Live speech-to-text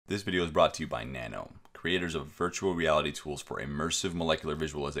This video is brought to you by Nanome, creators of virtual reality tools for immersive molecular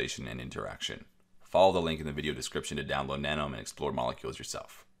visualization and interaction. Follow the link in the video description to download Nanome and explore molecules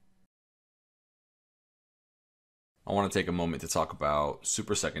yourself. I want to take a moment to talk about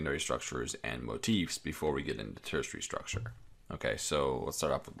supersecondary structures and motifs before we get into tertiary structure. Okay, so let's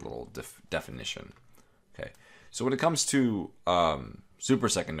start off with a little definition. Okay, so when it comes to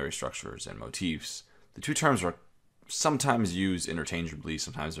supersecondary structures and motifs, the two terms are sometimes used interchangeably,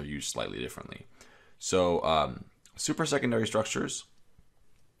 sometimes they're used slightly differently. So supersecondary structures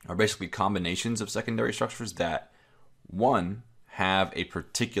are basically combinations of secondary structures that, one, have a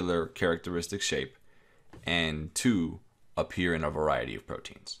particular characteristic shape, and two, appear in a variety of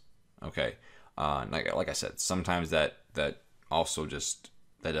proteins. Okay, like I said, sometimes that also just,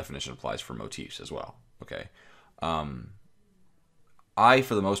 that definition applies for motifs as well. Okay, I,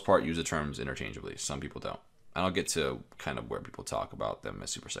 for the most part, use the terms interchangeably. Some people don't. And I'll get to kind of where people talk about them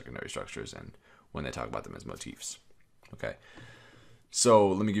as supersecondary structures and when they talk about them as motifs. Okay, so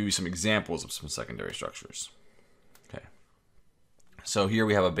let me give you some examples of some secondary structures. Okay, so here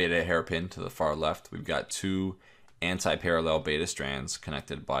we have a beta hairpin to the far left. We've got two anti-parallel beta strands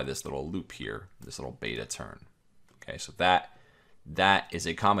connected by this little loop here, this little beta turn. Okay, so that is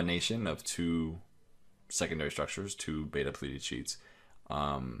a combination of two secondary structures, two beta pleated sheets.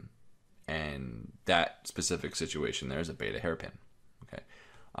 And that specific situation there is a beta hairpin. Okay,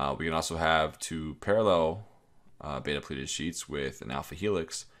 we can also have two parallel beta pleated sheets with an alpha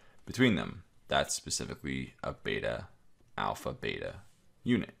helix between them. That's specifically a beta alpha beta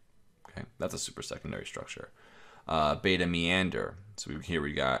unit. Okay, that's a supersecondary structure. Beta meander. So here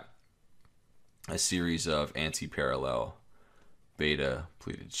we got a series of anti-parallel beta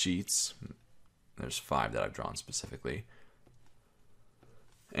pleated sheets. There's 5 that I've drawn specifically.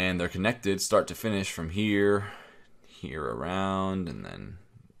 And they're connected start to finish from here around, and then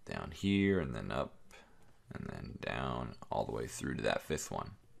down here, and then up, and then down, all the way through to that 5th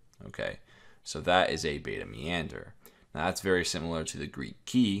one. Okay, so that is a beta meander. Now that's very similar to the Greek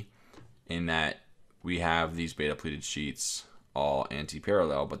key in that we have these beta pleated sheets all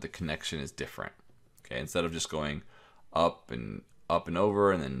anti-parallel, but the connection is different. Okay, instead of just going up and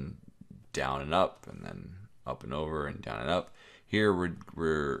over, and then down and up, and then up and over, and down and up, here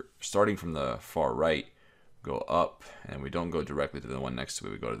we're starting from the far right, go up, and we don't go directly to the one next to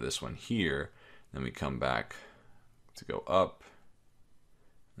it. We go to this one here, then we come back to go up,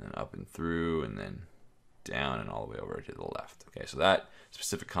 and then up and through, and then down and all the way over to the left. Okay, so that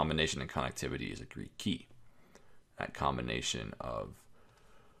specific combination and connectivity is a Greek key. That combination of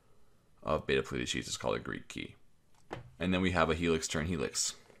beta pleated sheets is called a Greek key. And then we have a helix turn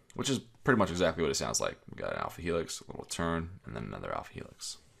helix, which is pretty much exactly what it sounds like. We got an alpha helix, a little turn, and then another alpha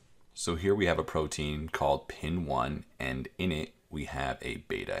helix. So here we have a protein called pin 1, and in it we have a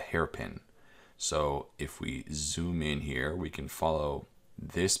beta hairpin. So if we zoom in here, we can follow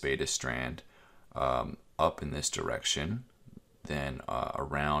this beta strand up in this direction, then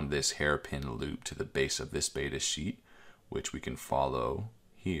around this hairpin loop to the base of this beta sheet, which we can follow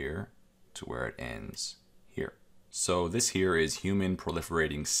here to where it ends here. So this here is human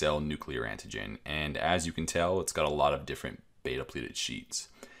proliferating cell nuclear antigen, and as you can tell, it's got a lot of different beta pleated sheets,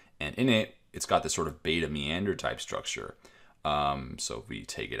 and in it it's got this sort of beta meander type structure. So if we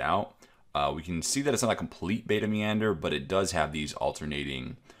take it out, we can see that it's not a complete beta meander, but it does have these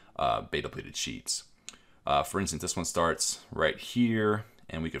alternating beta pleated sheets. For instance, this one starts right here,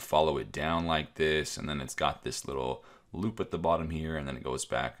 and we could follow it down like this, and then it's got this little loop at the bottom here, and then it goes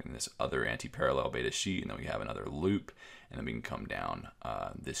back in this other anti-parallel beta sheet, and then we have another loop, and then we can come down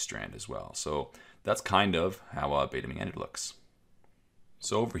this strand as well. So that's kind of how a beta meander looks.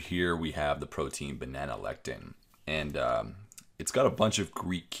 So over here we have the protein banana lectin, and it's got a bunch of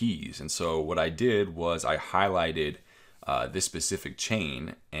Greek keys, and so what I did was I highlighted this specific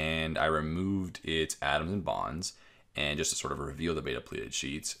chain, and I removed its atoms and bonds, and just to sort of reveal the beta pleated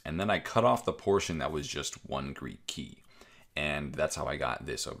sheets, and then I cut off the portion that was just one Greek key, and that's how I got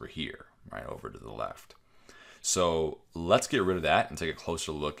this over here, right over to the left. So let's get rid of that and take a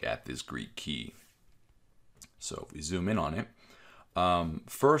closer look at this Greek key. So if we zoom in on it,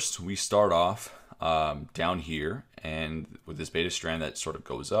 first we start off down here, and with this beta strand that sort of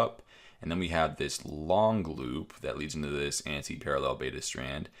goes up, and then we have this long loop that leads into this anti-parallel beta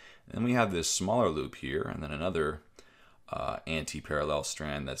strand, and then we have this smaller loop here, and then another anti-parallel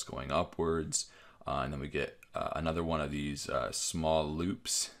strand that's going upwards, and then we get another one of these small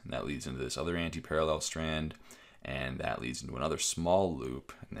loops, and that leads into this other anti-parallel strand, and that leads into another small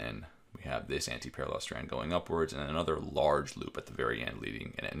loop, and then we have this anti-parallel strand going upwards, and then another large loop at the very end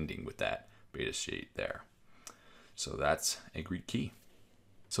leading and ending with that beta sheet there. So that's a Greek key.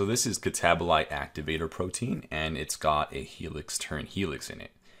 So this is Catabolite Activator protein, and it's got a helix turn helix in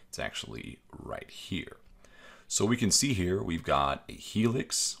it. It's actually right here. So we can see here we've got a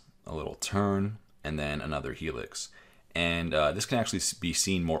helix, a little turn, and then another helix. And this can actually be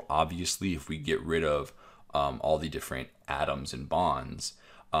seen more obviously if we get rid of all the different atoms and bonds,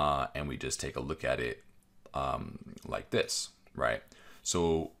 and we just take a look at it like this, right?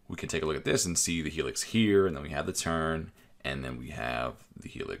 So we can take a look at this and see the helix here, and then we have the turn, and then we have the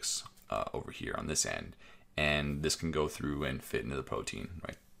helix over here on this end. And this can go through and fit into the protein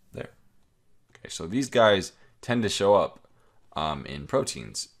right there. Okay, so these guys tend to show up in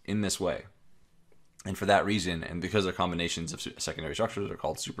proteins in this way. And for that reason, and because they're combinations of secondary structures, they're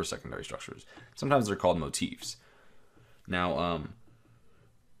called supersecondary structures. Sometimes they're called motifs. Now,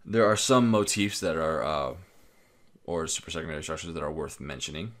 there are some motifs that are, or supersecondary structures that are worth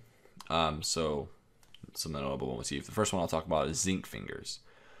mentioning. So, some notable motifs. The first one I'll talk about is zinc fingers.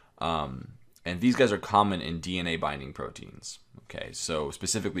 And these guys are common in DNA binding proteins. Okay, so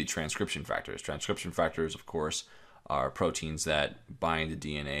specifically transcription factors. Transcription factors, of course, are proteins that bind the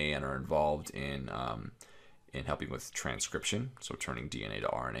DNA and are involved in helping with transcription, so turning DNA to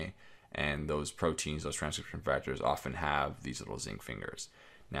RNA. And those proteins, those transcription factors, often have these little zinc fingers.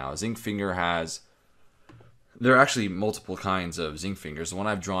 Now, a zinc finger there are actually multiple kinds of zinc fingers. The one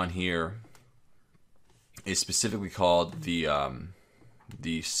I've drawn here is specifically called the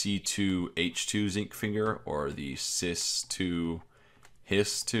C2H2 zinc finger, or the Cis2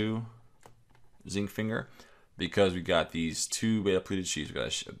 His2 zinc finger, because we got these two beta pleated sheets. We got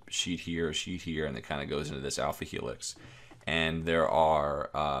a sheet here, and it kind of goes into this alpha helix. And there are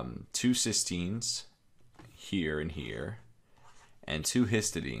 2 cysteines here and here, and 2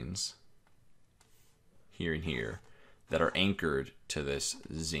 histidines here and here that are anchored to this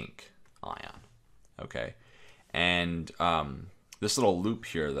zinc ion. Okay, and this little loop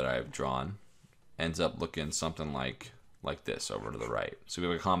here that I've drawn ends up looking something like this over to the right. So we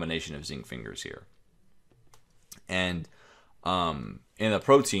have a combination of zinc fingers here. And in a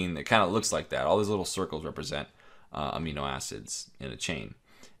protein, it kind of looks like that. All these little circles represent amino acids in a chain.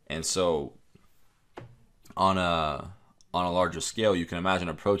 And so on a larger scale, you can imagine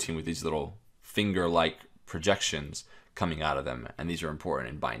a protein with these little finger-like projections coming out of them, and these are important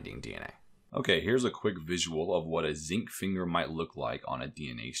in binding DNA. Okay, here's a quick visual of what a zinc finger might look like on a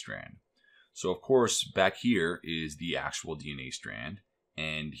DNA strand. So of course, back here is the actual DNA strand,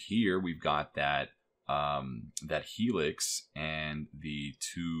 and here we've got that helix and the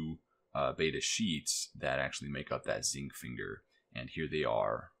 2 beta sheets that actually make up that zinc finger, and here they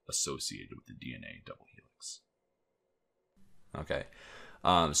are associated with the DNA double helix. Okay,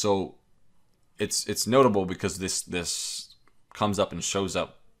 so it's notable because this comes up and shows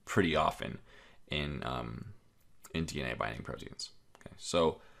up pretty often in DNA binding proteins. Okay,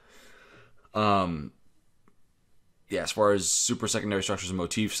 so yeah, as far as supersecondary structures and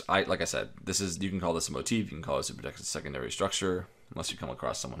motifs, like I said, you can call this a motif, you can call it a supersecondary structure, unless you come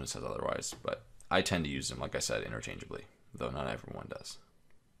across someone who says otherwise. But I tend to use them, like I said, interchangeably, though not everyone does.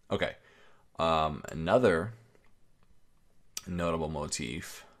 Okay, another notable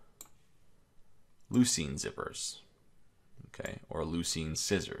motif: Leucine Zippers. Okay, or Leucine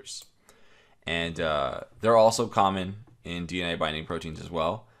scissors. And they're also common in DNA binding proteins as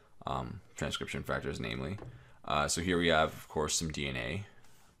well, transcription factors namely. So here we have, of course, some DNA.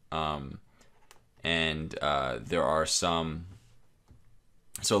 And there are some...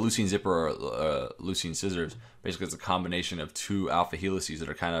 So a leucine zipper or leucine scissors, basically it's a combination of 2 alpha helices that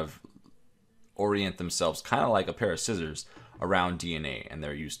are kind of orient themselves kind of like a pair of scissors around DNA, and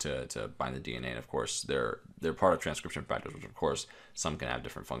they're used to bind the DNA. And of course, they're part of transcription factors, which of course some can have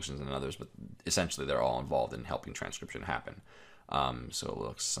different functions than others, but essentially they're all involved in helping transcription happen. So it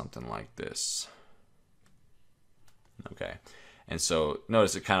looks something like this. Okay, and so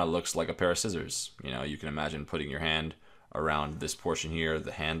notice it kind of looks like a pair of scissors. You know, you can imagine putting your hand around this portion here,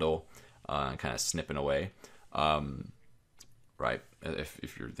 the handle, and kind of snipping away. Right,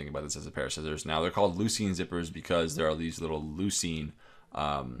 if you're thinking about this as a pair of scissors. Now, they're called leucine zippers because there are these little leucine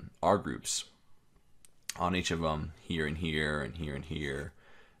R groups on each of them, here and here and here and here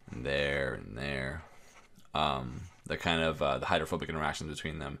and there and there. The kind of the hydrophobic interactions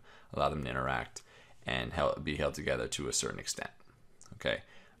between them allow them to interact and be held together to a certain extent. Okay,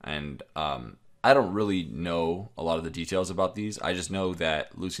 and I don't really know a lot of the details about these. I just know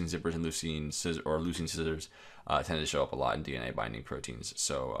that leucine zippers and leucine scissors tend to show up a lot in DNA binding proteins.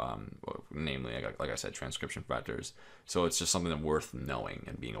 So, namely, like I said, transcription factors. So it's just something worth knowing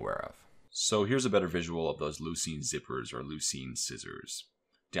and being aware of. So here's a better visual of those leucine zippers or leucine scissors.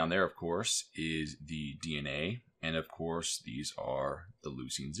 Down there, of course, is the DNA, And of course, these are the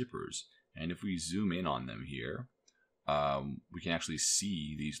leucine zippers. And if we zoom in on them here, we can actually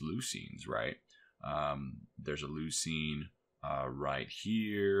see these leucines, right? There's a leucine right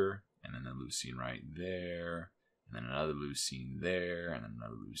here, and then a leucine right there, and then another leucine there, and then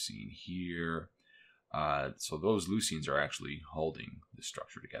another leucine here. So those leucines are actually holding the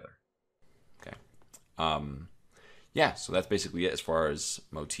structure together. Okay. Yeah, so that's basically it as far as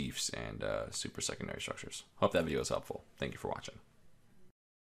motifs and supersecondary structures. Hope that video was helpful. Thank you for watching.